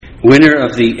Winner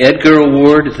of the Edgar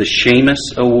Award, the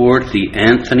Seamus Award, the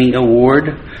Anthony Award,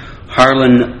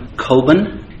 Harlan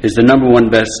Coben is the number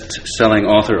one best-selling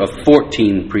author of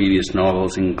 14 previous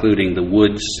novels, including The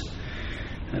Woods.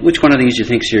 Which one of these do you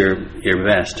think's your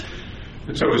best?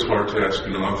 It's always hard to ask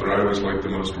an author. I always like the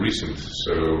most recent.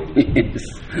 So, Yes.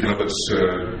 That's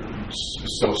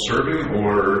self-serving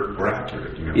or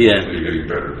accurate. Yeah. You're getting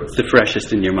better. But It's the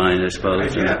freshest in your mind, I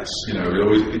suppose. yes.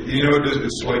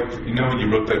 It's like, when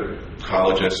you wrote that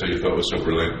college essay you thought was so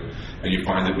brilliant, and you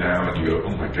find it now and you go,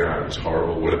 oh my God, it's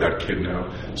horrible. What did that kid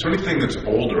know? So anything that's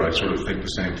older, I sort of think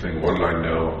the same thing. What did I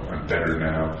know? I'm better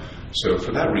now. So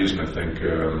for that reason, I think,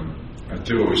 I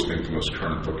do always think the most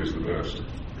current book is the best.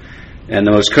 And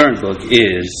the most current book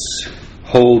is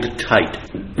Hold Tight.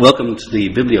 Welcome to the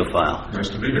Bibliophile. Nice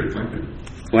to be here. Thank you.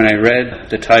 When I read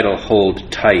the title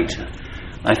Hold Tight,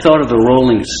 I thought of the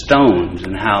Rolling Stones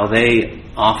and how they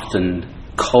often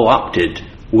co-opted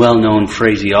well-known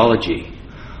phraseology.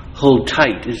 Hold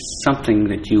tight is something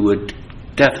that you would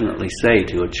definitely say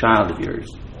to a child of yours.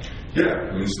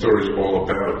 Yeah, the story's all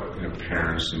about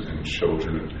parents and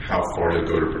children and how far you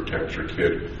go to protect your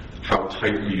kid, how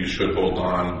tightly you should hold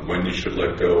on, when you should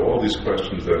let go, all these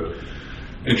questions that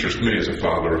interest me as a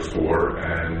father of four,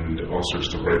 and also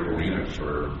just the right arena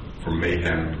for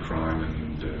mayhem, crime,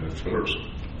 and thrillers.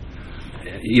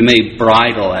 You may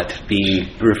bridle at being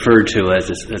referred to as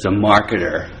a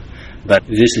marketer, but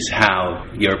this is how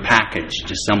you're packaged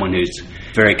to someone who's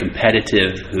very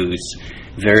competitive, who's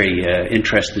very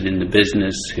interested in the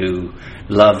business, who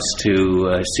loves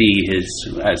to see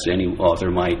his, as any author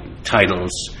might,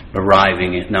 titles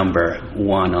arriving at number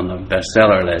one on the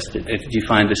bestseller list. Do you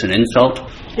find this an insult?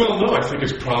 Well, no, I think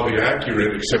it's probably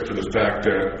accurate, except for the fact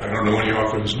that I don't know any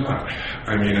author who's not.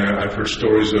 I mean, I've heard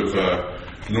stories of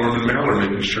Norman Mailer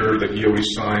making sure that he always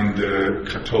signed,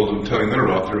 telling their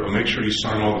author, make sure you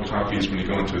sign all the copies when you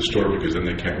go into the store because then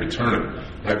they can't return it.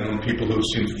 I've known people who've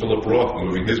seen Philip Roth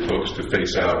moving his books to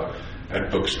face out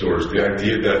at bookstores. The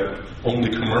idea that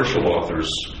only commercial authors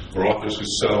or authors who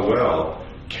sell well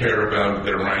care about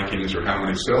their rankings or how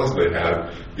many sales they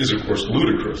have is, of course,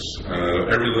 ludicrous.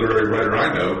 Every literary writer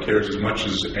I know cares as much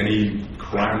as any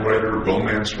crime writer,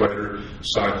 romance writer,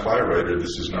 sci-fi writer.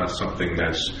 This is not something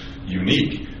that's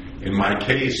unique. In my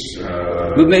case...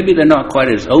 but maybe they're not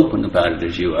quite as open about it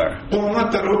as you are. Well, I'm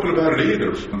not that open about it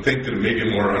either. I think that maybe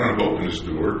more, I don't know if open is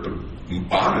the word, but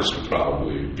honest would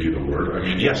probably be the word. I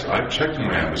mean, yes, I've checked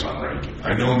my Amazon ranking.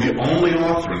 I know I'm the only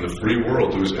author in the free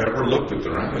world who has ever looked at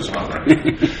their Amazon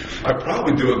ranking. I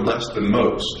probably do it less than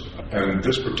most. And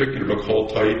this particular book, Hold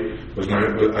Tight,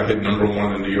 I hit number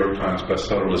one in the New York Times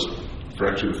bestseller list for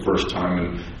actually the first time,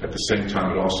 and at the same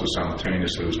time it also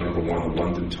simultaneously was number one on the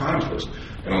London Times list.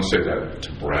 I don't say that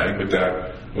to brag, but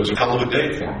that was a hell of a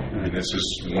day for me. I mean, this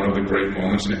is one of the great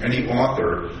moments, and any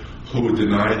author who would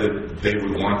deny that they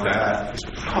would want that is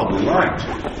probably lying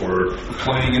to, or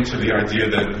playing into the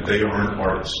idea that they are an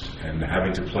artist and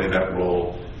having to play that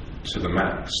role to the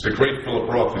max. The great Philip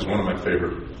Roth is one of my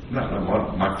favorite,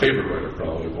 my favorite writer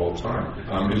probably of all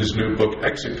time. In his new book,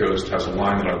 Exit Ghost, has a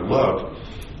line that I love,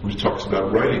 when he talks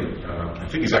about writing. I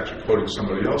think he's actually quoting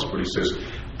somebody else, but he says,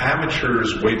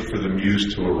 amateurs wait for the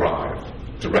muse to arrive.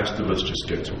 The rest of us just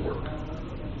get to work.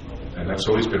 And that's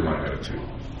always been my attitude.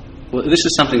 Well, this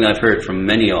is something I've heard from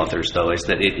many authors, though, is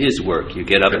that it is work. You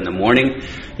get up in the morning,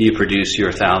 you produce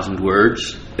your 1,000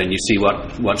 words, then you see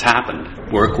what's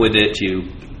happened. Work with it, you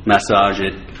massage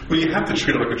it. Well, you have to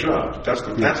treat it like a job. That's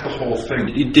the whole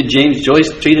thing. Did James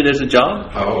Joyce treat it as a job?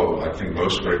 Oh, I think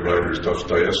most great writers,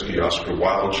 Dostoevsky, Oscar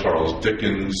Wilde, Charles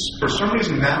Dickens. For some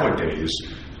reason nowadays,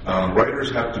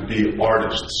 writers have to be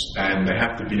artists, and they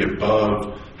have to be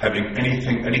above having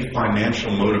any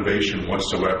financial motivation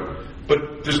whatsoever.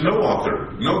 But there's no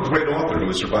author, no great author who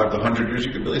has survived 100 years.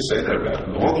 You could really say that about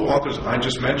him. All the authors I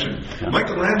just mentioned. Yeah.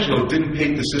 Michelangelo didn't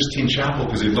paint the Sistine Chapel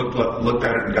because he looked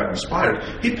at it and got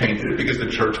inspired. He painted it because the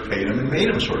church paid him and made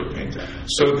him sort of paint it.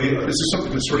 So this is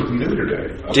something that's sort of new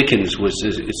today. Dickens was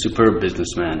a superb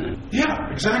businessman.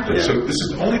 Yeah, exactly. Yeah. So this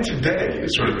is only today.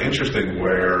 It's sort of interesting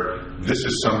where this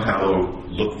is somehow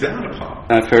looked down upon.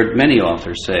 I've heard many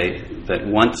authors say that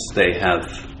once they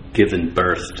have given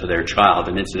birth to their child,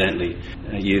 and incidentally,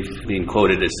 you've been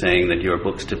quoted as saying that your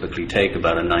books typically take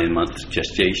about a 9-month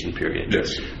gestation period.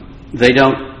 Yes. They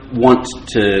don't want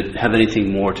to have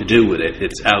anything more to do with it.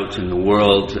 It's out in the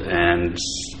world, and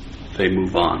they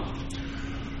move on.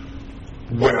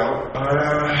 Well,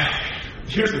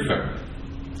 here's the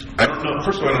thing. I don't know.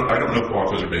 First of all, I don't know if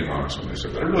authors are being honest when they say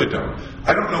that. I really don't.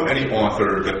 I don't know any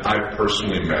author that I've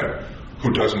personally met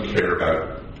who doesn't care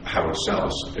about how it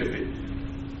sells.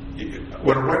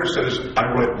 when a writer says,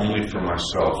 I write only for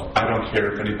myself, I don't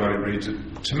care if anybody reads it,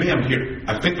 to me, I'm here.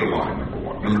 I think they're lying, number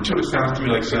one. Number two, it sounds to me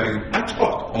like saying, I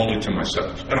talk only to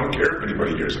myself. I don't care if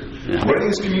anybody hears it. Yeah. Writing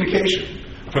is communication.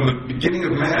 From the beginning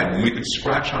of man, when we could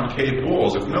scratch on cave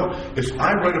walls, if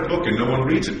I write a book and no one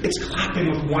reads it, it's clapping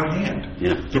with one hand.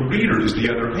 Yeah. The reader is the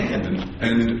other hand.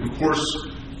 And of course,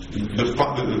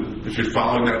 if you're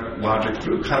following that logic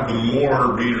through, kind of the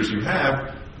more readers you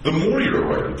have, the more you're a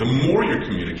writer, the more you're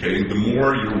communicating, the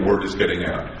more your word is getting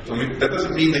out. I mean, that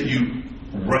doesn't mean that you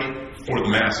write for the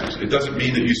masses. It doesn't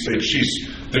mean that you say, geez,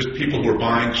 there's people who are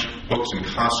buying books in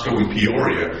Costco in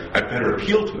Peoria, I better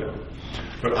appeal to them.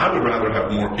 But I would rather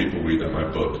have more people read my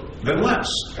book than less.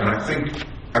 And I think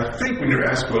when you're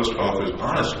asked most authors,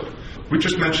 honestly, we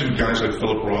just mentioned guys like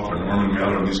Philip Roth or Norman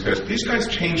Mailer and these guys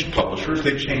changed publishers,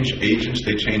 they changed agents,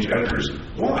 they changed editors.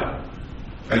 Why?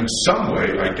 And in some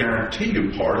way, I guarantee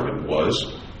you, part of it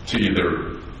was to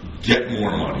either get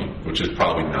more money, which is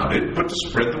probably not it, but to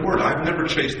spread the word. I've never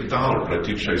chased the dollar, but I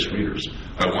do chase readers.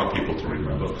 I want people to read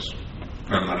my books.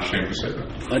 I'm not ashamed to say that.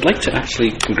 I'd like to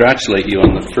actually congratulate you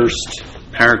on the first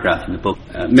paragraph in the book.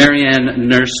 Marianne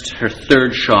nursed her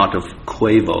third shot of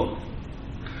Quavo,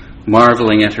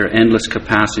 marveling at her endless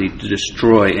capacity to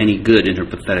destroy any good in her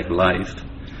pathetic life,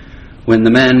 when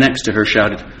the man next to her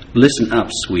shouted, "Listen up,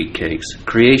 sweet cakes.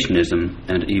 Creationism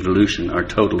and evolution are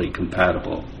totally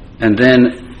compatible." And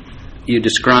then you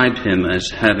described him as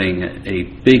having a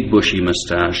big bushy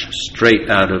mustache straight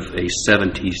out of a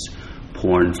 70s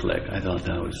porn flick. I thought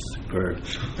that was superb.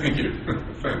 Thank you.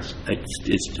 Thanks.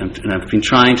 And I've been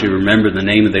trying to remember the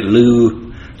name of the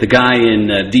guy in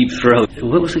Deep Throat.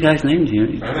 What was the guy's name?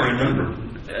 I don't remember.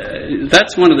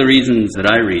 That's one of the reasons that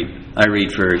I read. I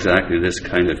read for exactly this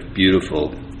kind of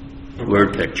beautiful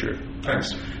word picture.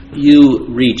 Thanks. You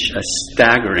reach a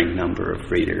staggering number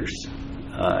of readers.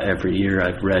 Every year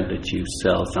I've read that you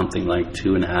sell something like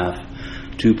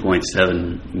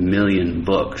 2.7 million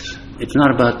books. It's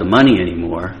not about the money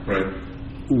anymore. Right.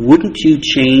 Wouldn't you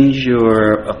change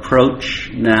your approach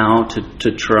now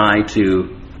to try to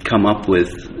come up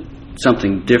with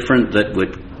something different that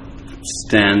would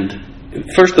stand?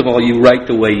 First of all, you write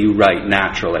the way you write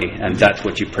naturally, and that's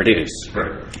what you produce.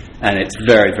 Right. And it's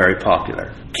very, very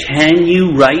popular. Can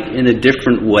you write in a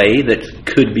different way that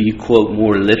could be, quote,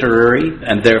 more literary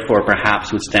and therefore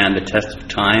perhaps would stand the test of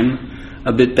time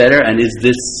a bit better? And is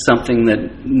this something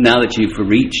that, now that you've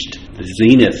reached the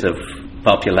zenith of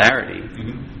popularity,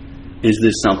 is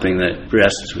this something that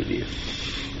rests with you?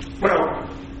 Well,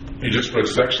 you just read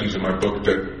sections in my book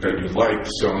that you liked,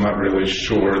 so I'm not really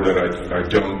sure that I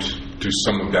don't do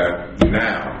some of that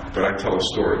now, but I tell a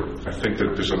story. I think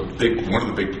that there's one of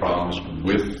the big problems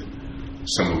with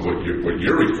some of what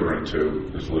you're referring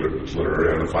to as literary,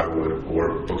 I don't know if I would,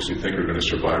 or books you think are going to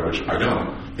survive, which I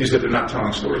don't, is that they're not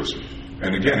telling stories.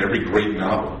 And again, every great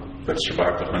novel that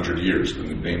survived 100 years, the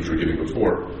names we were giving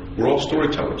before, were all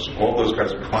storytellers. All those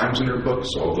guys had crimes in their books,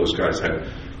 all those guys had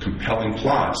compelling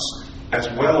plots, as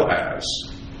well as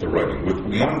the writing.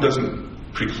 One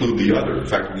doesn't preclude the other. In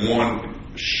fact, one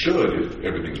should, if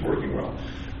everything's working well,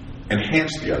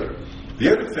 enhance the other.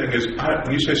 The other thing is,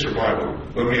 when you say survival,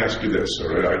 let me ask you this.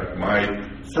 All right, my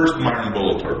first Myron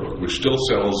Bolitar book, which still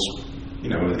sells,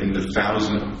 in the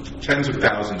tens of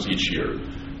thousands each year,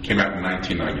 came out in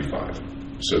 1995.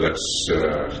 So that's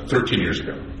 13 years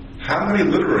ago. How many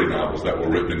literary novels that were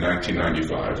written in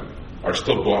 1995 are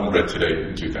still bought and read today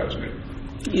in 2008?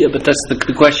 Yeah, but that's the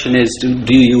question is,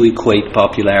 do you equate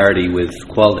popularity with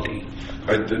quality?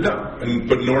 No,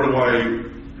 but nor do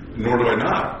I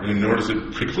not, and nor does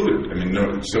it preclude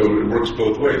it. So it works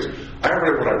both ways. I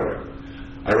write what I write.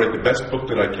 I write the best book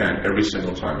that I can every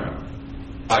single time out.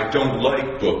 I don't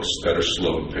like books that are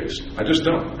slow and paced. I just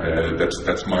don't.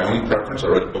 That's my own preference. I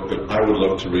write a book that I would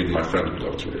love to read and my friends would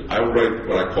love to read. I write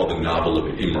what I call the novel of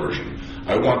immersion.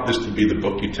 I want this to be the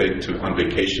book you take on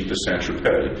vacation to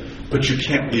Saint-Tropez, but you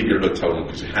can't leave your hotel room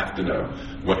because you have to know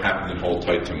what happened and hold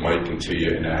tight to Mike and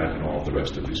Tia and Adam and all the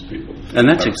rest of these people. And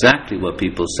that's exactly what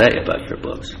people say about your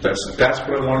books. That's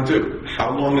what I want to do. How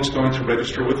long it's going to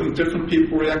register with them, different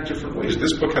people react different ways.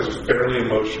 This book has a fairly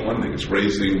emotional ending. It's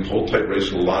hold tight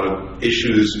raising a lot of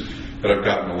issues that I've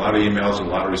gotten a lot of emails and a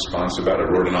lot of response about. I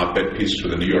wrote an op-ed piece for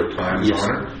the New York Times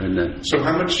on it. So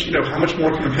how much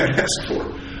more can a man ask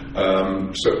for?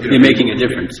 You're making a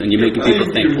difference, and you're making people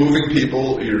think. You're moving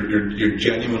people. You're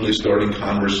genuinely starting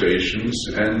conversations,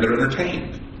 and they're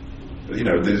entertained.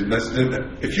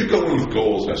 If you go in with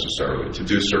goals necessarily to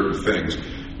do certain things,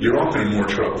 you're often in more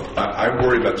trouble. I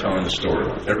worry about telling the story.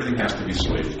 Everything has to be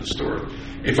slave to the story.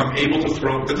 If I'm able to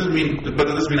throw, that doesn't mean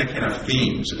I can't have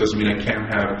themes. It doesn't mean I can't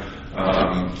have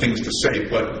things to say,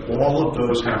 but all of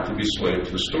those have to be slaved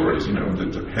to the stories.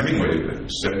 The Hemingway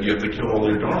said you have to kill all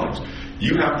your darlings.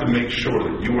 You have to make sure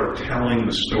that you are telling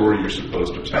the story you're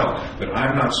supposed to tell, that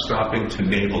I'm not stopping to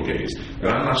navel gaze,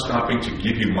 that I'm not stopping to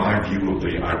give you my view of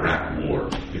the Iraq War.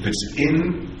 If it's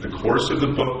in the course of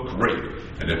the book, great.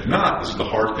 And if not, this is the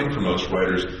hard thing for most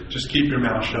writers, just keep your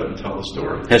mouth shut and tell the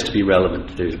story. It has to be relevant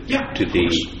to the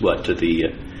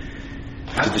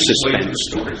suspense.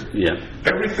 Stories. Yeah.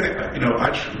 Everything,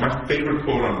 my favorite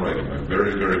quote on writing, my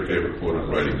very, very favorite quote on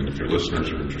writing, and if your listeners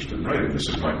are interested in writing, this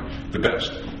is the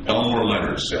best. Elmore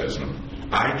Leonard says,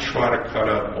 I try to cut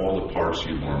out all the parts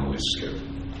you normally skip.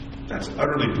 That's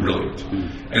utterly brilliant.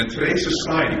 And in today's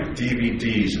society, with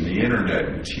DVDs and the internet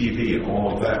and TV and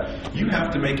all of that, you have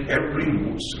to make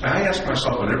I ask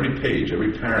myself on every page,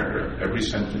 every paragraph, every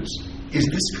sentence, is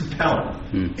this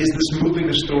compelling? Is this moving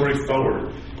the story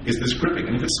forward? Is this gripping?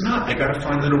 And if it's not, I got to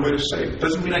find another way to say it.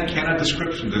 Doesn't mean I can't have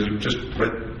descriptions, as you just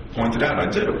pointed out. I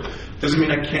do. Doesn't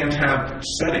mean I can't have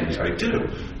settings. I do.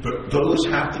 But those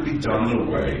have to be done in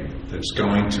a way that's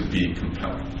going to be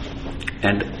compelling.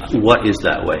 And what is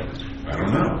that way? I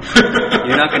don't know.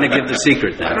 You're not going to give the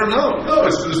secret then? I don't know. No,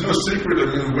 there's no secret.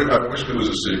 I wish there was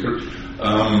a secret.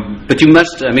 But you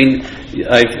must, and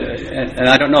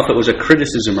I don't know if it was a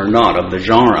criticism or not of the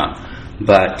genre,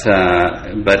 but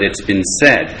it's been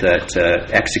said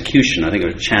that execution, I think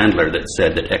it was Chandler that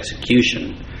said that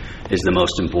execution is the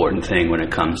most important thing when it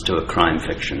comes to a crime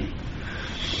fiction.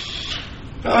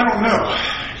 I don't know.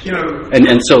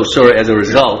 And so as a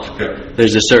result,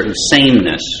 there's a certain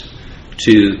sameness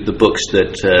to the books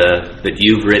that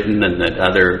you've written and that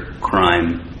other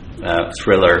crime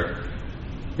thriller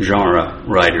genre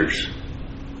writers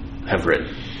have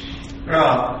written.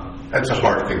 That's a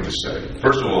hard thing to say.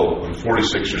 First of all, I'm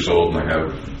 46 years old and I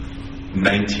have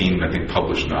 19, I think,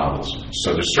 published novels.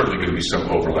 So there's certainly going to be some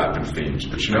overlapping themes.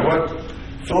 But you know what?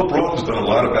 Philip Roth has done a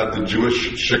lot about the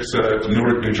Jewish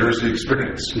Newark, New Jersey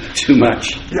experience. Too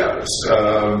much. Yes.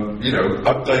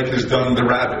 Updike has done The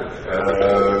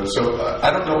Rabbit. So I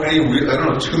don't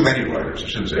know too many writers, I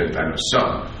shouldn't say I know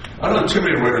some. I don't know too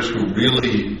many writers who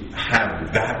really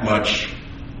have that much.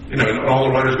 In all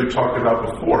the writers we've talked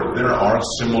about before, there are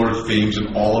similar themes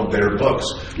in all of their books.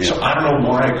 Yeah. So I don't know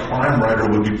why a crime writer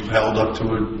would be held up to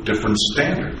a different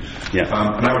standard. Yeah.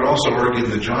 And I would also argue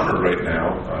the genre right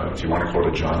now, if you want to call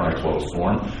it a genre, I call it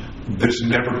form,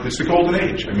 it's the golden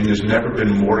age. There's never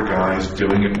been more guys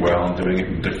doing it well and doing it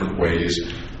in different ways.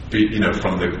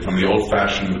 From the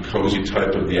old-fashioned cozy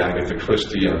type of the Agatha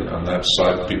Christie on that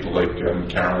side, people like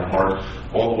Carolyn Hart,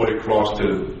 all the way across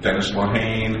to Dennis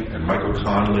Lehane and Michael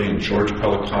Connelly and George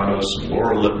Pelecanos and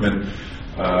Laura Lippman,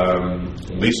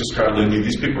 Lisa Scarlini.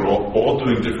 These people are all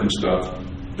doing different stuff,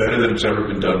 better than it's ever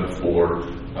been done before,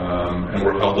 and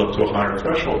we're held up to a higher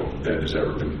threshold than it's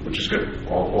ever been, which is good.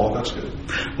 All that's good.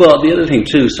 Well, the other thing,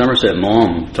 too, Somerset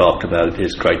Maugham talked about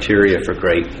his criteria for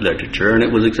great literature, and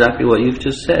it was exactly what you've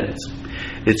just said.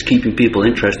 It's keeping people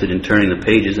interested in turning the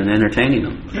pages and entertaining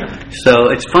them. Yeah. So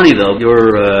it's funny, though,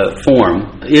 your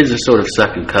form is a sort of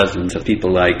second cousin to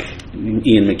people like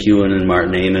Ian McEwan and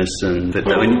Martin Amis.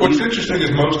 What's interesting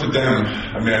is most of them,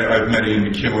 I've met Ian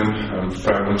McEwan.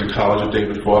 I went to college with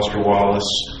David Foster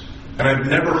Wallace. And I've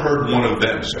never heard one of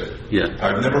them say it. Yeah.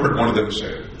 I've never heard one of them say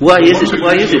it. Why is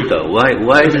it though? Why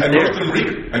is it there? Most of them read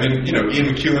it. Ian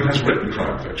McEwan has written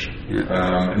crime fiction.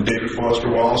 Yeah. And David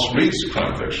Foster Wallace reads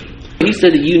crime fiction. He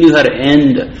said that you knew how to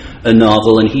end a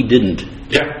novel and he didn't.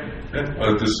 Yeah.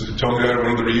 This told me at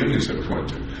one of the reunions that we went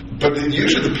to. But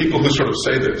usually the people who sort of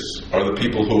say this are the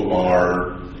people who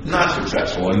are not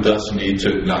successful and thus need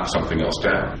to knock something else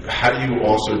down. How do you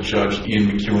also judge Ian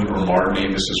McEwan or Martin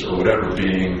Amis or whatever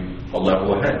being a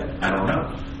level ahead? I don't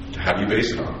know. How do you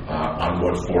base it on? On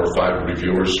what 4 or 5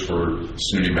 reviewers for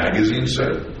Snooty Magazine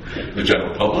said? The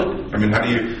general public?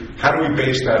 How do we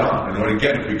base that on? And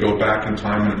again, if we go back in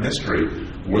time and in history,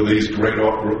 were these great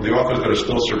the authors that are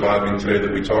still surviving today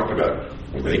that we talked about,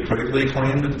 were they critically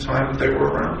acclaimed at the time that they were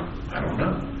around? I don't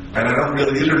know. And I don't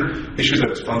really, these are issues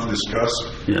that it's fun to discuss.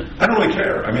 Yeah. I don't really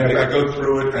care. I go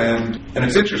through it and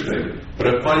it's interesting, but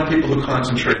I find people who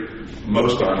concentrate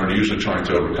most on are usually trying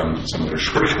to overcome some of their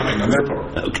shortcomings on their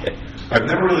part. Okay. I've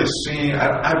never really seen,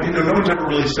 no one's ever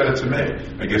really said it to me,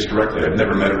 I guess directly. I've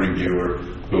never met a reviewer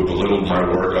who belittled my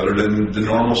work other than the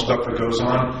normal stuff that goes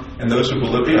on. And those who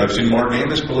belittle, I've seen Martin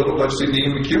Amis belittled, I've seen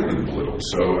Ian McEwan belittled.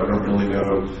 So I don't really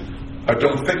know I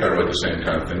don't think I write the same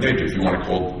kind of thing they do. If you want to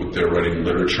call what they're writing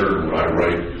literature and what I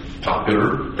write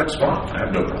popular, that's fine. I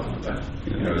have no problem with that.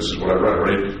 This is what I write. I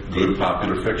write good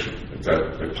popular fiction.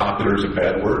 If popular is a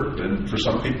bad word, then for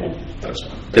some people, that's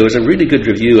fine. There was a really good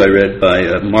review I read by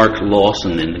Mark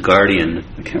Lawson in The Guardian.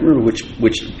 I can't remember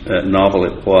which novel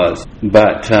it was,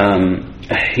 but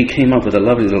he came up with a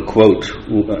lovely little quote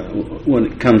when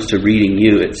it comes to reading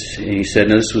you. He said,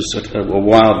 now this was a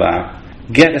while back,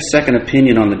 get a second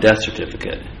opinion on the death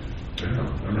certificate. I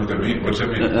don't know what that means. What's that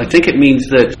mean? I think it means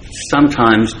that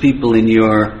sometimes people in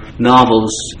your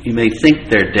novels, you may think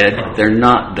they're dead, but they're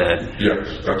not dead.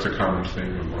 Yes, that's a common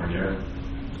theme of mine, yeah.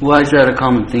 Why is that a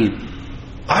common theme?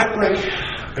 I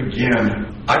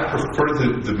prefer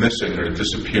the missing or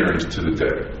disappearance to the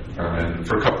dead, and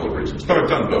for a couple of reasons. But I've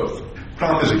done both. The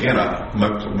problem is, again,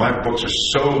 my books are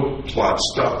so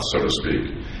plot-stuffed, so to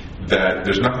speak, that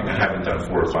there's nothing I haven't done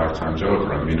 4 or 5 times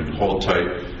over. I mean, in Hold Tight,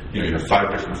 you have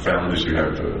 5 different families. You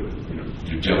have,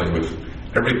 you're dealing with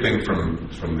everything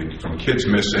from kids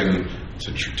missing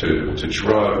to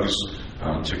drugs,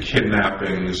 to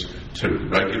kidnappings, to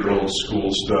regular old school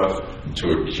stuff, to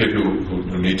a kid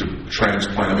who needs a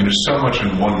transplant. I mean, there's so much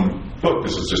in one book.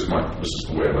 This is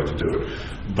the way I like to do it.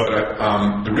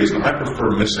 But the reason I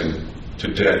prefer missing to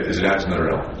dead is it adds another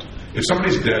element. If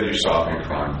somebody's dead, you're solving a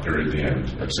crime. Period. The end.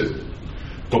 That's it.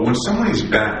 But when somebody's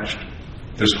vanished,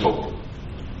 there's hope.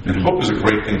 And hope is a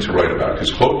great thing to write about, because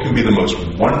hope can be the most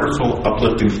wonderful,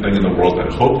 uplifting thing in the world,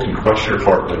 and hope can crush your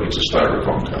heart like it's a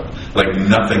styrofoam cup, like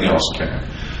nothing else can.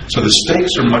 So the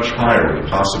stakes are much higher when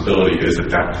the possibility is that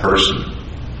that person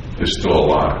is still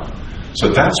alive.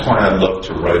 So that's why I love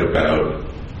to write about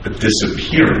a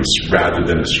disappearance rather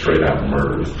than a straight-out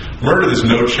murder. Murder, there's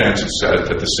no chance at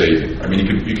the saving. I mean,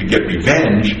 you can get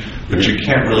revenge, but you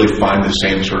can't really find the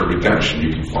same sort of redemption you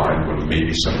can find when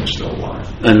maybe someone's still alive.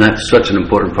 And that's such an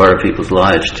important part of people's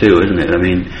lives, too, isn't it? I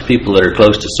mean, people that are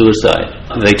close to suicide,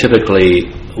 they typically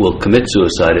will commit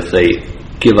suicide if they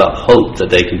give up hope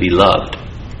that they can be loved.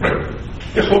 Right.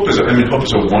 Yeah, hope is a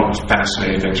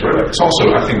fascinating thing to write about. It's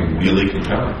also, I think, really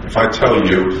compelling. If I tell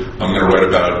you I'm going to write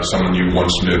about someone you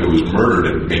once knew who was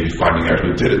murdered and maybe finding out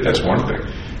who did it, that's one thing.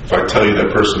 If I tell you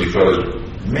that person you thought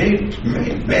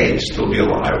may still be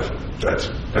alive,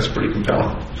 that's pretty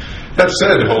compelling. That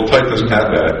said, Hold Tight doesn't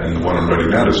have that, and the one I'm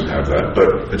writing now doesn't have that,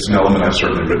 but it's an element I've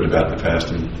certainly written about in the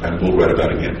past and will write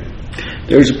about again.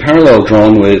 There's a parallel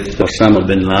drawn with Osama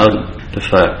bin Laden. The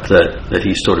fact that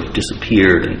he sort of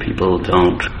disappeared and people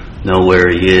don't know where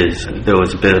he is. There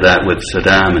was a bit of that with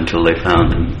Saddam until they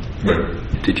found him.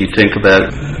 Right. Did you think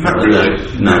about... Not really.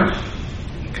 No.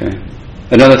 Okay.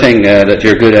 Another thing that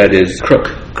you're good at is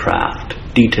crookcraft.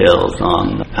 Details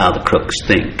on how the crooks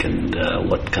think and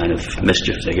what kind of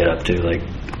mischief they get up to, like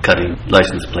cutting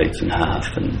license plates in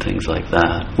half and things like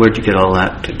that. Where'd you get all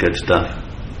that good stuff?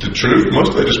 The truth,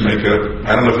 mostly I just make up.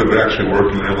 I don't know if it would actually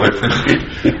work in real life.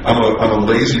 I'm a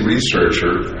lazy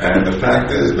researcher, and the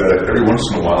fact is that every once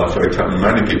in a while I feel like I'm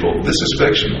reminding people, this is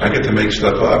fiction. I get to make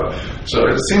stuff up. So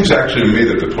it seems actually to me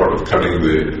that the part of cutting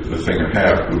the thing in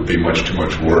half would be much too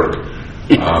much work.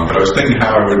 But I was thinking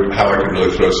how I could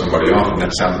really throw somebody off, and that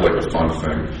sounded like a fun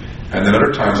thing. And then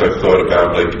other times I've thought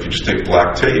about, like, if you just take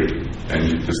black tape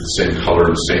and it's the same color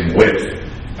and same width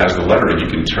as the lettering,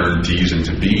 you can turn D's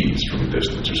into B's from a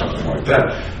distance or something like that.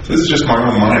 So this is just my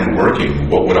own mind working.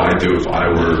 What would I do if I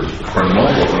were a criminal?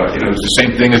 What would it's the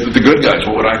same thing as with the good guys.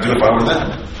 What would I do if I were them?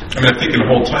 I mean, I think in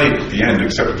Hold Tight, at the end,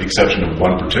 except with the exception of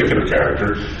one particular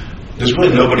character, there's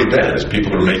really nobody dead. As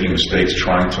people are making mistakes,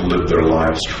 trying to live their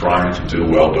lives, trying to do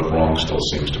well, but wrong still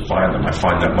seems to find them. I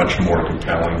find that much more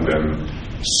compelling than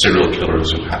serial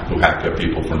killers who hack up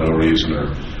people for no reason,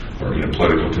 or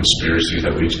political conspiracies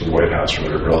that reach the White House or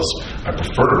whatever else. I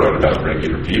prefer to write about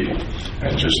regular people,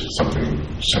 and just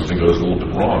something goes a little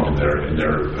bit wrong in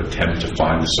their attempt to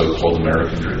find the so-called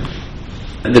American dream.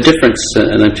 And the difference,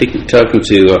 and I'm talking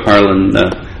to Harlan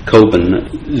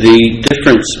Coben, the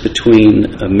difference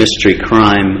between a mystery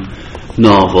crime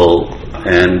novel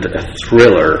and a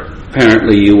thriller.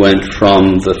 Apparently you went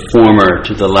from the former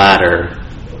to the latter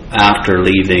after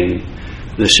leaving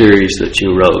the series that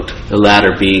you wrote, the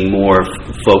latter being more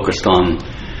focused on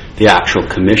the actual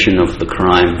commission of the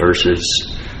crime versus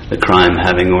the crime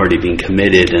having already been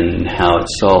committed and how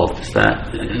it's solved. Is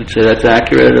that, would you say that's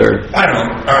accurate? Or I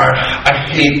don't.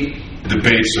 I hate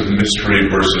debates of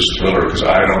mystery versus thriller because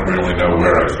I don't really know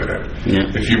where I fit in.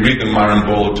 Yeah. If you read the Myron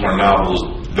Bolitar novels,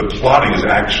 the plotting is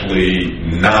actually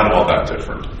not all that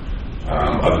different.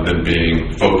 Other than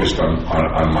being focused on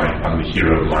the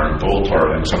hero Myron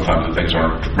Bolitar, and sometimes the things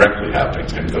aren't directly happening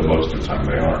to him, though most of the time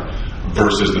they are.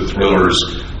 versus the thrillers,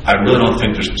 I really don't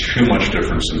think there's too much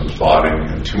difference in the plotting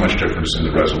and too much difference in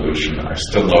the resolution. I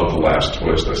still love the last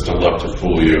twist. I still love to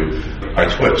fool you. I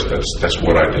twist. That's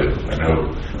what I do. I know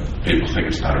people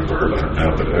think it's not a verb. I don't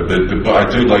know, but I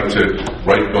do like to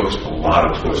write books with a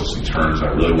lot of twists and turns. I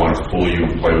really want to fool you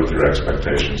and play with your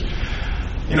expectations.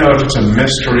 You know, if it's a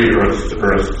mystery or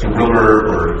a thriller,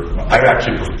 or I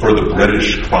actually prefer the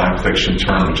British crime fiction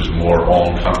term, which is more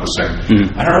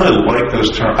all-encompassing. I don't really like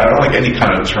those terms. I don't like any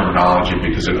kind of terminology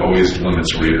because it always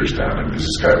limits readers down. I mean, is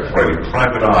this guy writing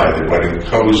private eye? Are they writing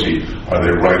cozy? Are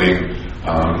they writing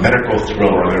medical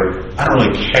thriller? I don't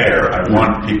really care. I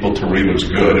want people to read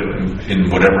what's good in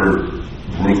whatever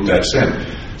group that's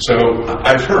in. So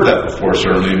I've heard that before,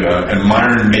 certainly. And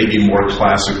Myron may be more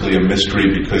classically a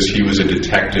mystery because he was a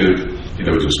detective, he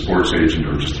was a sports agent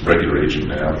or just a regular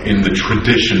agent now, in the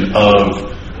tradition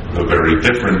of the very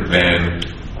different than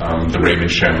the Raymond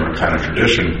Chandler kind of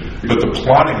tradition. But the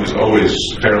plotting is always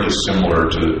fairly similar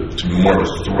to more of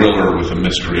a thriller with a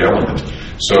mystery element.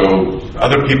 So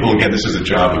other people, again, this is a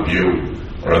job of you,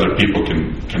 or other people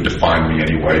can define me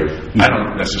anyway. I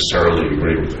don't necessarily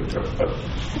agree with it, though, but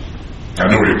I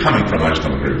know where you're coming from, I just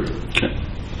don't agree with it.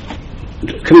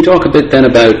 Okay. Can we talk a bit then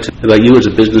about you as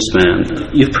a businessman?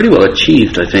 You've pretty well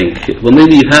achieved, I think. Well,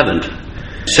 maybe you haven't.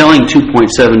 Selling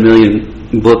 2.7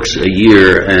 million books a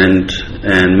year and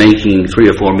making $3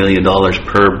 or $4 million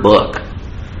per book.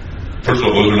 First of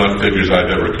all, those are not figures I've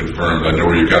ever confirmed. I know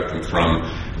where you got them from.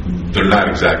 They're not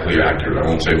exactly accurate. I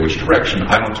won't say which direction.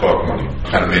 I don't talk money.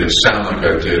 Kind of made it sound like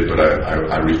I did, but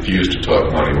I refuse to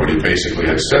talk money. What he basically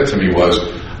had said to me was,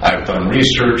 I've done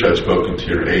research, I've spoken to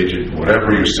your agent,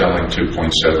 whatever you're selling 2.7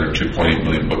 or 2.8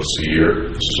 million books a year,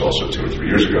 this is also 2 or 3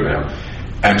 years ago now,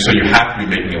 and so you have to be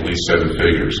making at least 7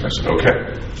 figures. And I said, okay,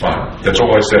 fine. That's all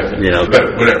I said. Yeah.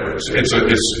 But whatever. It's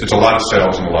a lot of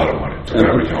sales and a lot of money.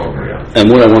 That we can all agree on. And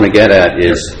what I want to get at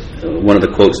is one of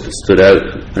the quotes that stood out,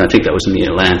 and I think that was in the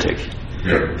Atlantic,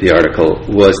 the article,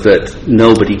 was that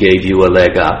nobody gave you a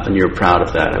leg up, and you're proud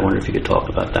of that. I wonder if you could talk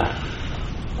about that.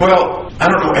 Well, I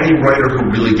don't know any writer who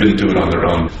really didn't do it on their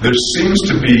own. There seems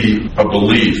to be a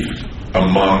belief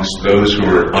amongst those who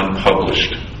are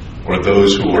unpublished or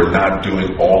those who are not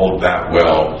doing all of that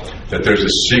well that there's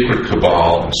a secret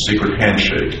cabal and secret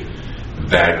handshake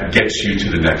that gets you to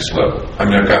the next level. I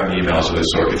mean, I've gotten emails of this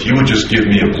sort. If you would just give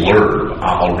me a blurb,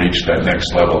 I'll reach that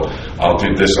next level. I'll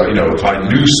do this. If I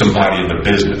knew somebody in the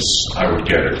business, I would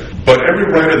get it. But every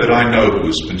writer that I know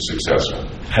who's been successful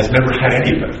has never had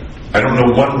anything. I don't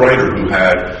know one writer who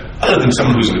had, other than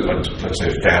someone who's, let's say,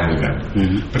 a family member.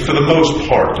 Mm-hmm. But for the most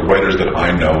part, the writers that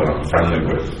I know and I'm friendly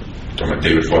with, I'm talking about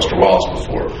David Foster Wallace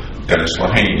before, Dennis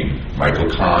Lehane, Michael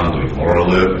Connelly, Laura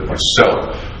Liv,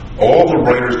 myself, all the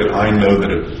writers that I know that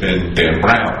have been, Dan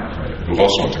Brown, right, who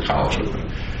also went to college with me,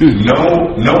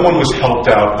 no one was helped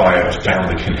out by a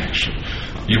family connection.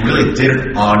 You really did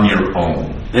it on your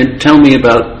own. And tell me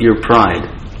about your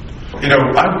pride.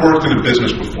 I've worked in a business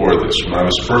before this. When I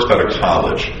was first out of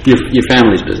college, your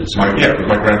family's business. My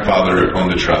grandfather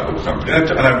owned a travel company, and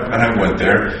I went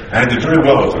there, and I did very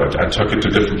well with it. I took it to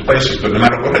different places, but no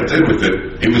matter what I did with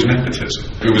it was nepotism.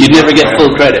 You never get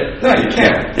full credit. No, you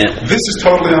can't. Yeah. This is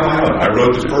totally on my own. I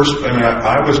wrote the first.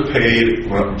 I was paid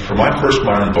for my first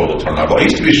Myron Bolitar novel. I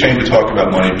used to be ashamed to talk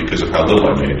about money because of how little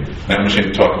I made. Now I'm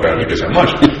ashamed to talk about it because how much.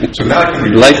 So now I can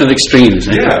read. Life of extremes.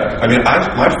 Yeah,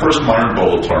 my first Myron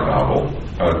Bolitar novel,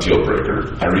 Deal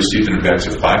Breaker, I received an advance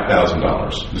of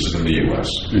 $5,000. This is in the U.S.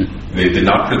 They did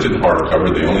not print it in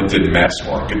hardcover. They only did mass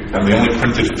market, and they only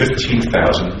printed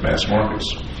 15,000 mass markets.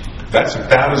 That's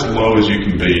about as low as you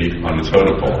can be on the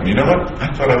totem pole. And you know what? I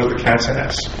thought I was the cat's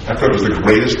ass. I thought it was the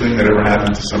greatest thing that ever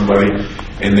happened to somebody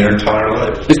in their entire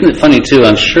life. Isn't it funny, too?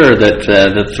 I'm sure that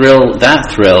that thrill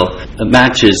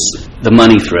matches the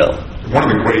money thrill. One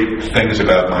of the great things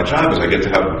about my job is I get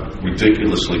to have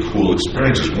ridiculously cool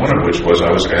experiences, one of which was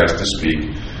I was asked to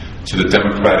speak to the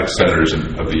Democratic senators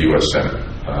of the U.S. Senate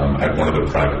at one of the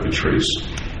private retreats.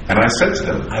 And I said to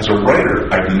them, as a writer,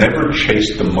 I've never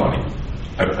chased the money.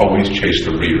 I've always chased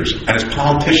the readers. And as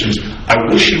politicians, I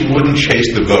wish you wouldn't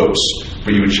chase the votes,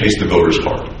 but you would chase the voters'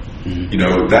 heart. Mm-hmm.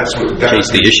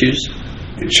 Chase the issues?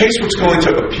 Chase what's going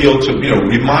to appeal to,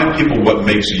 remind people what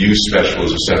makes you special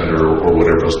as a senator or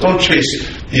whatever else. Don't chase,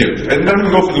 and don't even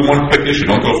go for the one quick issue.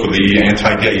 Don't go for the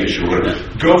anti-gay issue or whatever.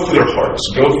 Go for their hearts.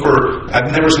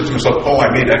 I've never said to myself, I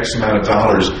made X amount of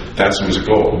dollars. That was a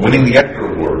goal. Winning the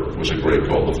Edgar Award was a great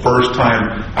goal. The first time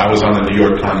I was on the New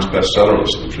York Times bestseller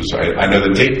list, which was, I know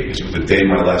the date because it was the day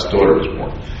my last daughter was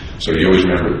born. So you always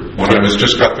remember. When I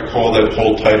just got the call that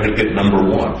Hold Tight had hit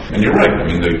 #1. And you're right. I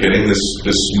mean, getting this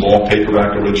small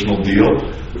paperback original deal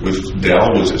with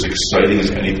Dell was as exciting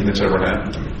as anything that's ever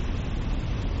happened to me.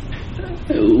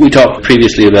 We talked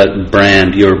previously about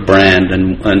brand, your brand,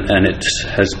 and it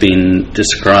has been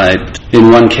described in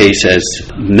one case as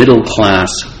middle-class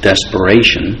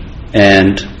desperation.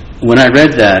 And when I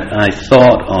read that, I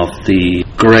thought of the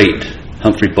great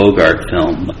Humphrey Bogart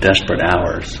film, Desperate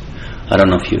Hours. I don't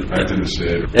know if you... I didn't see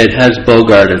it. It has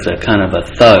Bogart as a kind of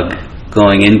a thug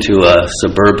going into a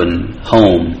suburban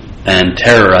home and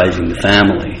terrorizing the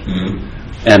family. Mm-hmm.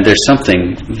 And there's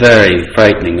something very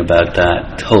frightening about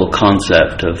that whole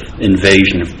concept of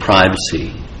invasion of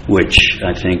privacy, which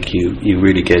I think you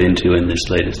really get into in this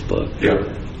latest book. Yeah.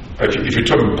 If you're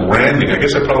talking branding, I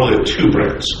guess I probably have two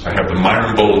brands. I have the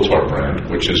Myron Bolitar brand,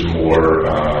 which is more,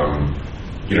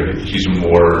 he's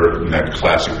more in that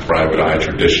classic private eye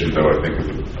tradition, though I think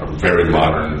with a very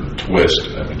modern twist.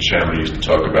 I mean, Shyamalan used to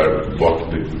talk about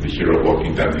the hero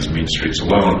walking down these mean streets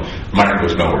alone. Myron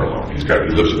goes nowhere alone. He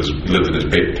lived in his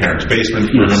parents' basement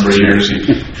for a number of years.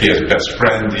 He has a best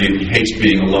friend. He hates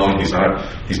being alone. He's not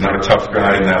a tough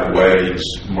guy in that way. He's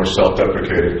more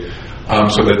self-deprecating.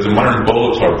 So the Myron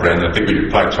Bolitar brand, I think what you're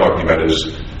probably talking about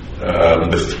is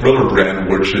the Thriller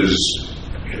brand, which is,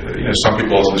 some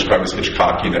people also describe as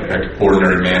Hitchcockian,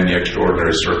 ordinary man, the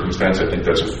extraordinary circumstance. I think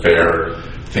that's a fair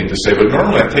thing to say. But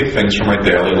normally I take things from my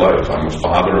daily life. I'm a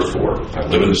father of 4. I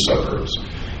live in the suburbs.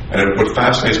 And what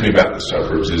fascinates me about the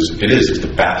suburbs is it's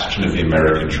the bastion of the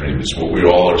American dream. It's what we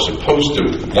all are supposed to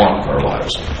want in our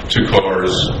lives. 2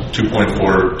 cars,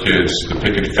 2.4 kids, the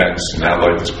picket fence, and now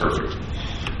life is perfect.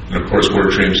 And of course, where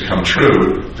dreams come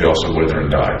true, they also wither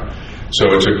and die.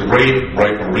 So it's a great,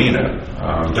 ripe arena.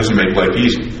 It doesn't make life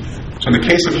easy. So in the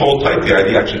case of Hold Tight, the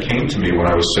idea actually came to me when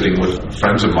I was sitting with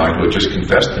friends of mine who had just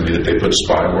confessed to me that they put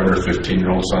spyware in their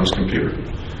 15-year-old son's computer.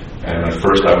 And at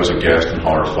first I was aghast and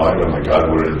horrified. Oh my God,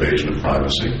 what an invasion of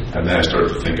privacy. And then I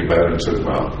started to think about it and said,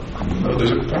 well,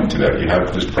 there's a point to that.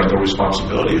 There's parental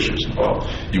responsibility issues involved.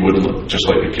 You wouldn't just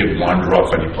let your kid wander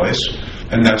off any place.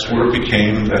 And that's where it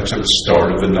became, that's at the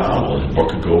start of the novel. And what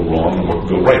could go wrong and what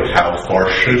could go right. How far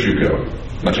should you go?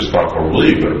 Not just how far will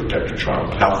you go to protect your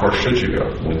child, but how far should you go?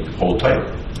 Hold tight.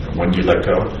 When do you let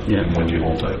go? Yeah. And when do you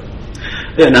hold tight?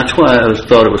 Yeah, and that's why I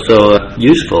thought it was so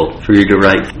useful for you to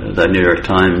write that New York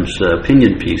Times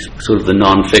opinion piece, sort of the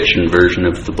non-fiction version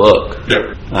of the book.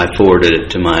 Yep. I forwarded it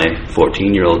to my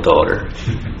 14-year-old daughter.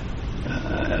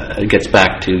 It gets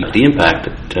back to the impact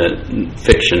that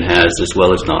fiction has as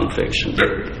well as non-fiction.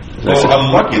 Yep. Well,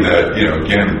 I'm lucky that,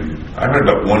 again, I read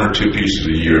about 1 or 2 pieces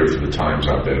a year for the Times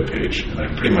op-ed page, and I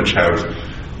pretty much have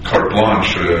carte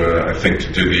blanche, I think,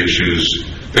 to do the issues.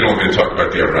 They don't want me to talk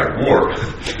about the Iraq War,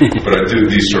 but I do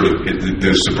these sort of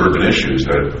the suburban issues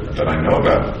that I know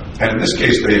about. And in this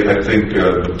case, I think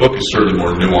the book is certainly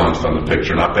more nuanced on the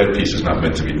picture. An op-ed piece is not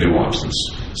meant to be nuanced.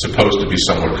 It's supposed to be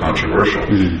somewhat controversial.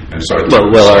 Mm. And so I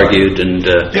took argued and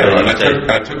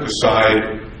I took the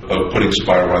side of putting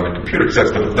spyware on the computer,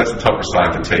 because that's a tougher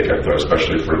side to take, I thought,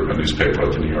 especially for a newspaper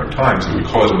like the New York Times. It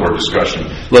would cause more discussion.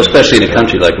 Well, especially in a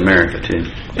country like America, too.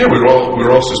 Yeah, we're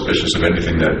all suspicious of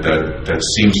anything that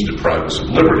seems to deprive us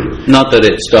of liberty. Not that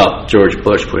it stopped George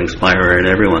Bush putting spyware in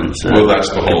everyone's well, that's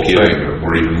the whole thing.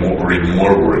 We're even more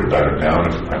worried about it now,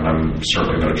 and I'm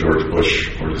certainly not a George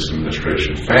Bush or this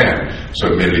administration fan,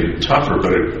 so it made it even tougher.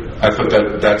 But I thought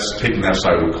that's taking that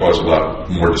side would cause a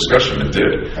lot more discussion. It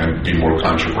did, and be more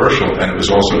controversial. And it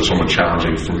was also somewhat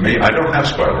challenging for me. I don't have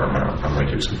spyware on my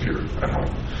kid's computer at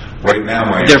home. Right now,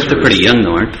 my answer they're pretty young,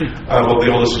 though, aren't they? Well, the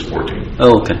oldest is 14.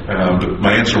 Oh, okay. But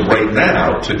my answer right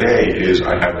now, today, is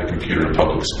I have the computer in a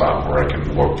public spot where I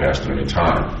can walk past at any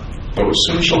time. But as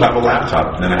soon as she'll have a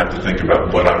laptop, and then I have to think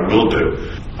about what I will do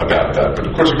about that. But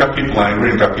of course, we've got people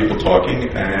angry and got people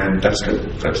talking, and that's good.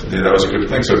 That was a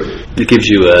good thing. So it gives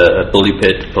you a bully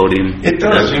pit podium. It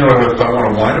does. If I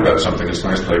want to whine about something, it's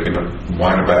nice that I can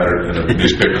whine about it, and the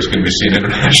newspapers can be seen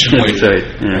internationally. That's right.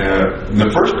 Yeah. And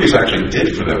the first piece I actually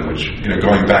did for them, which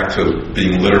going back to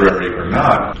being literary or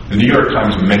not, the New York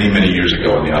Times many years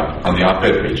ago on the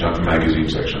op-ed page, not the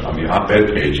magazine section, on the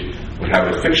op-ed page would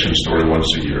have a fiction story once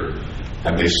a year.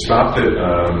 And they stopped it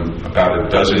about a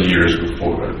dozen years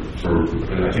before.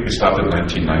 I think they stopped it in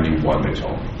 1991, they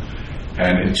told me.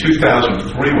 And in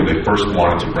 2003, when they first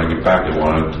wanted to bring it back, they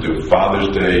wanted to do a Father's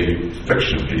Day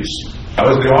fiction piece. I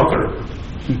was the author.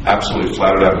 Absolutely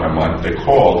flattered out of my mind. They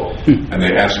called, and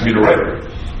they asked me to write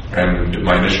it. And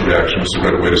my initial reaction was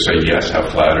right away to say yes, how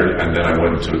flattered, and then I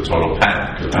went into a total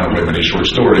panic because I don't write many short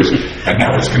stories, and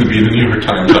now it's going to be in the New York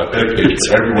Times op-ed page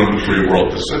for everyone in the free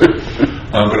world to see.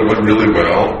 But it went really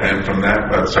well, and from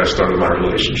that, I started my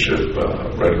relationship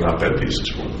writing op-ed pieces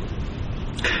for them.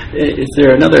 Is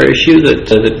there another issue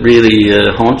that really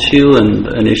haunts you, and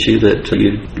an issue that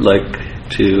you'd like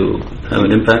to have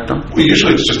an impact on? Well,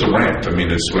 usually it's just a rant. I mean,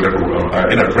 it's whatever.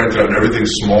 I've ranted on everything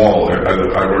small.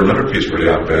 I wrote another piece for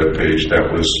the op-ed page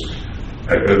that was.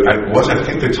 I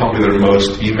think they told me their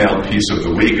most emailed piece of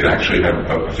the week. It actually had,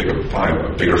 a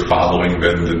bigger following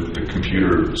than the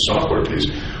computer software piece,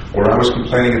 where I was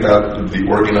complaining about the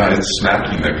organized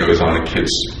smacking that goes on at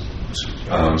kids'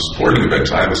 sporting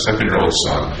events. I have a 7-year-old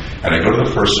son, and I go to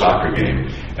the first soccer game,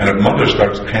 and a mother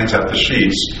hands out the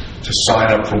sheets to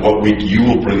sign up for what week you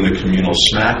will bring the communal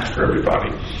snack for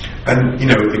everybody. And,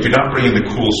 if you're not bringing the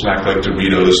cool snack like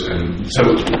Doritos, and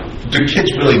so do kids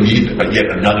really need yet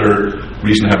another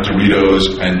reason to have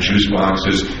Doritos and juice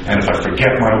boxes? And if I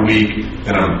forget my week,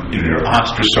 then I'm you're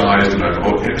ostracized, and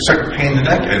it's like a pain in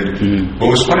the neck. And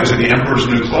what was funny is that the Emperor's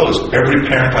New Clothes. Every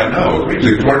parent I know agrees.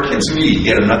 Do our kids need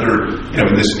yet another?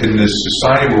 In this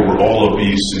society where we're all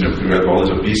obese, we have all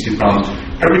these obesity problems.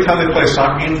 Every time they play a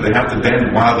soccer game, they have to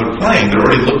then, while they're playing, they're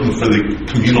already looking for the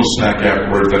communal snack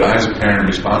afterwards that I, as a parent,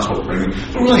 am responsible for bringing.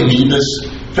 Don't really need this.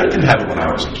 I didn't have it when I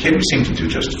was a kid. We seemed to do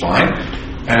just fine.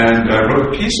 And I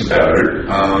wrote a piece about it,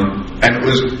 and it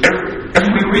was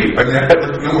everybody agreed. I mean, I had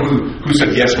no one who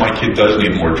said, yes, my kid does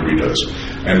need more Doritos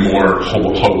and more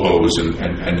ho-hos and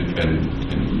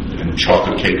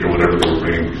chocolate cake or whatever they were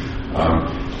bringing.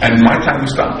 And my town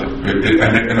stopped it.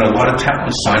 And a lot of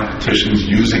towns signed petitions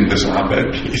using this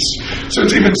op-ed piece. So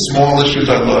it's even small issues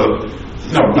I love.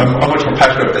 No, I'm much more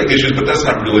passionate about big issues, but that's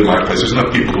not really my place. There's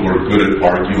enough people who are good at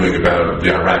arguing about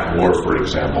the Iraq War, for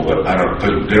example, but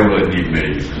they don't really need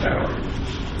me for that.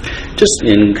 Just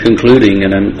in concluding,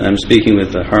 and I'm speaking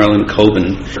with Harlan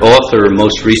Coben, author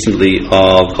most recently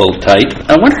of Hold Tight.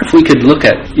 I wonder if we could look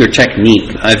at your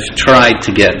technique. I've tried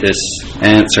to get this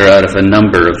answer out of a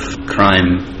number of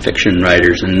crime fiction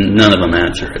writers, and none of them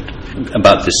answer it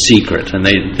about the secret, and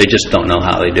they just don't know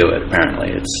how they do it,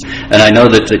 apparently. And I know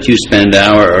that you spend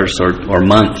hours or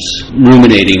months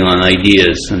ruminating on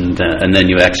ideas, and then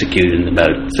you execute in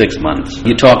about 6 months.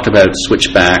 You talked about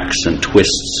switchbacks and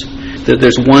twists.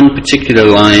 There's one particular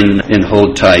line in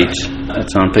Hold Tight.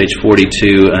 It's on page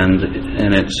 42, and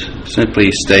it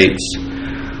simply states,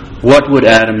 "What would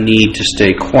Adam need to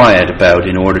stay quiet about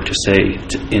in order to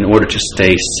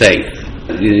stay safe?"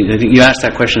 I think you asked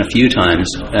that question a few times,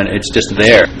 and it's just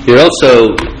there. You're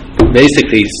also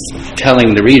basically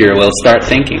telling the reader, well, start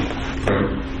thinking.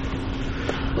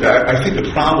 I think the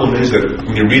problem is that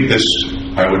when you read this,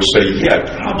 I would say, yeah,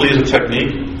 it probably is a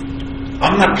technique.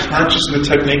 I'm not conscious of the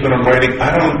technique when I'm writing.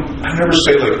 I never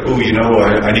say like, oh,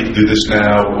 I need to do this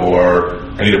now, or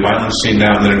I need a violent scene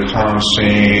now and then a calm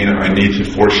scene. I need to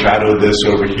foreshadow this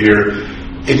over here.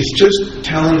 It's just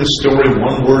telling the story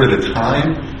one word at a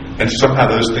time, and somehow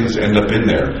those things end up in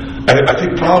there. I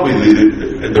think probably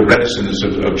the reticence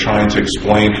of trying to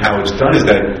explain how it's done is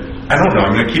that, I don't know,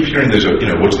 I keep hearing there's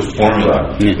what's the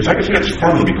formula? Yeah. If I could figure out this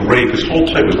formula, it'd be great, because Hold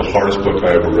Tight was the hardest book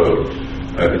I ever wrote.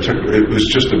 It was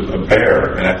just a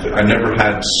bear, and I never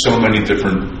had so many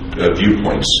different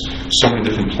viewpoints, so many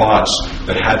different plots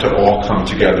that had to all come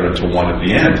together into one at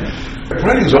the end.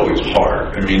 Writing's always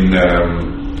hard.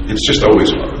 It's just always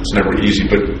hard. It's never easy,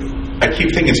 but I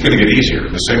keep thinking it's going to get easier.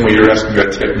 The same way you're asking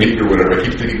about technique or whatever, I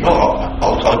keep thinking, well,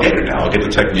 I'll get it now. I'll get the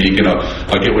technique, and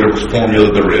I'll get whatever formula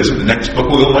there is, and the next book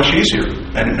will go much easier.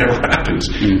 And it never happens.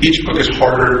 Each book is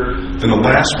harder than the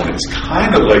last one. It's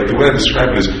kind of like, the way I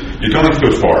describe it is, you're going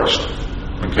through a forest.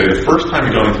 Okay, the first time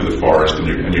you're going through the forest, and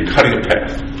you're cutting a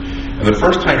path. And the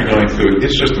first time you're going through it,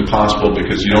 it's just impossible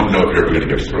because you don't know if you're ever going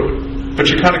to get through it. But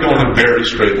you kind of go in a very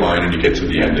straight line, and you get to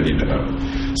the end, and you know.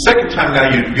 Second time now,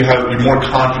 you're more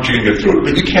confident you can get through it,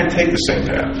 but you can't take the same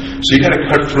path. So you got to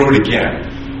cut through it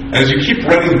again. And as you keep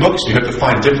writing books, you have to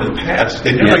find different paths.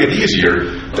 They never get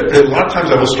easier. A lot of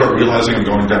times I will start realizing I'm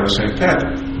going down the same path.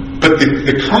 But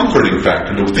the comforting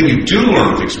factor, the thing you do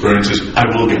learn with experience is, I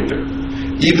will get there.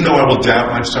 Even though I will doubt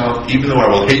myself, even though I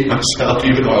will hate myself,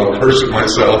 even though I will curse at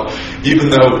myself, even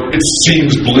though it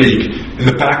seems bleak, in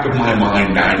the back of my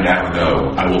mind, I now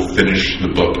know I will finish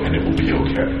the book and it will be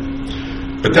okay.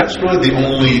 But that's really the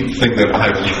only thing that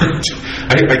I've learned.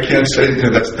 I can't say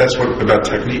that's what about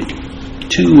technique.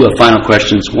 Two final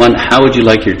questions. One, how would you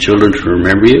like your children to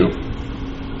remember you?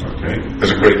 Okay, as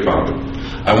a great father.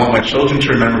 I want my children to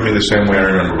remember me the same way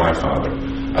I remember my father.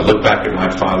 I look back at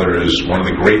my father as one of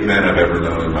the great men I've ever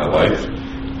known in my life.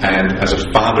 And as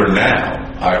a father now,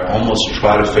 I almost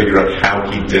try to figure out how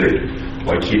he did it.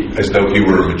 as though he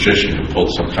were a magician who pulled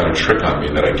some kind of trick on me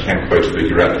that I can't quite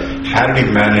figure out. How did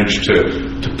he manage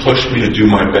to push me to do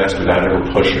my best without ever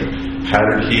pushing? How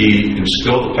did he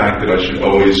instill the fact that I should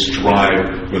always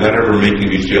strive without ever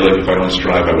making me feel like if I don't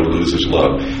strive I would lose his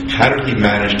love? How did he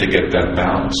manage to get that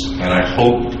balance? And I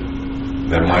hope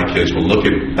that my kids will look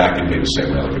back at me the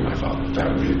same way I look at my father. That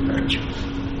would be the answer.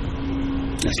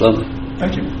 That's lovely.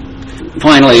 Thank you.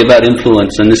 Finally, about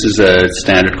influence, and this is a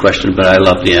standard question, but I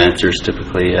love the answers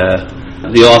typically.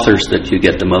 The authors that you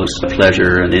get the most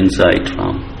pleasure and insight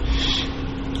from?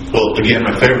 Well, again,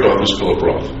 my favorite author is Philip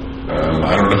Roth.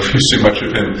 I don't know if you see much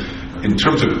of him. In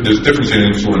terms of, there's a difference in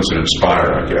influence and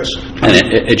inspire, I guess. And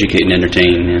educate and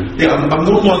entertain, yeah. I'm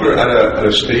no longer at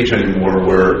a stage anymore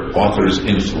where authors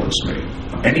influence me.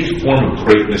 Any form of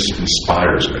greatness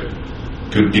inspires me.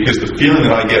 Because the feeling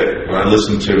that I get when I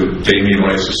listen to Damien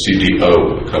Rice's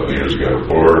CDO a couple of years ago,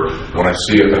 or when I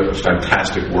see a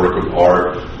fantastic work of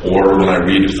art, or when I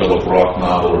read a Philip Roth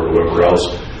novel or whoever else,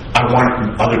 I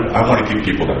want to give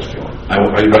people that feeling.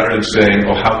 Rather than saying,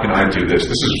 "Oh, how can I do this?"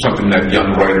 This is something that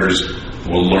young writers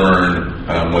will learn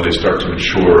when they start to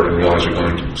mature and realize they're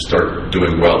going to start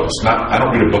doing well. It's not. I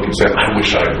don't read a book and say, "I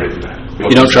wish I had written that."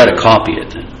 You don't try to copy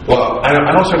it. Well, I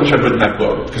don't say I wish I'd written that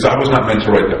book, because I was not meant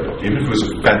to write that book. Even if it was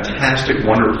a fantastic,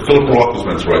 wonderful... Philip Roth was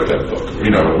meant to write that book,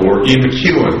 or Ian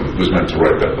McEwan was meant to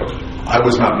write that book. I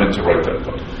was not meant to write that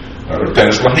book. Or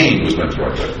Dennis Lehane was meant to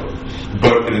write that book.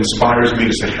 But it inspires me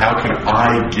to say, how can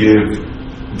I give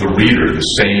the reader the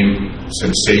same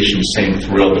sensation, same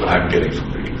thrill that I'm getting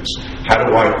from reading this? How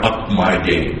do I up my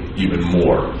game even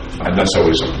more? And that's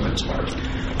always something that inspires me.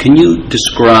 Can you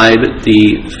describe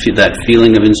that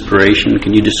feeling of inspiration?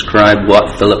 Can you describe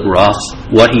what Philip Roth,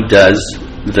 what he does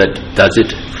that does it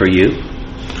for you?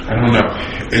 I don't know.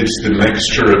 It's the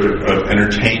mixture of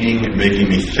entertaining, making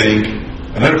me think.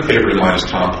 Another favorite of mine is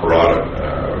Tom Perrotta,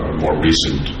 a more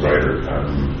recent writer.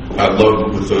 I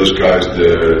love with those guys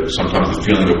sometimes the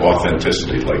feeling of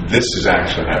authenticity, like this is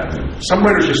actually happening. Some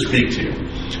writers just speak to you.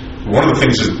 One of the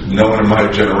things that no one in my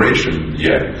generation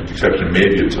yet, with the exception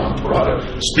maybe of Tom Perrotta,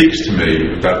 speaks to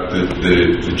me about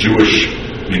the Jewish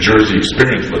New Jersey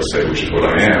experience, let's say, which is what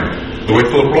I am, the way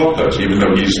Philip Roth does, even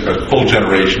though he's a full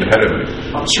generation ahead of me.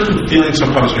 Certain feelings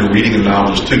sometimes when you're reading a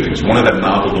novel is two things. One of that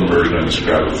novel immersion I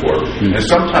described before, and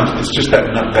sometimes it's just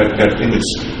that thing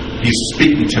that's he's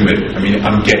speaking to me. I mean,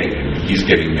 I'm getting him, he's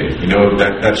getting me.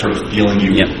 That sort of feeling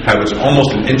you have. It's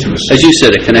almost an intimacy. As you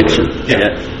said, a connection.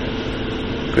 Yeah.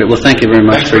 Great. Well, thank you very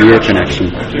much for your connection.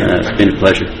 It's been a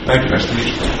pleasure. Thank you. Nice to meet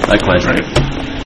you. Likewise. Right.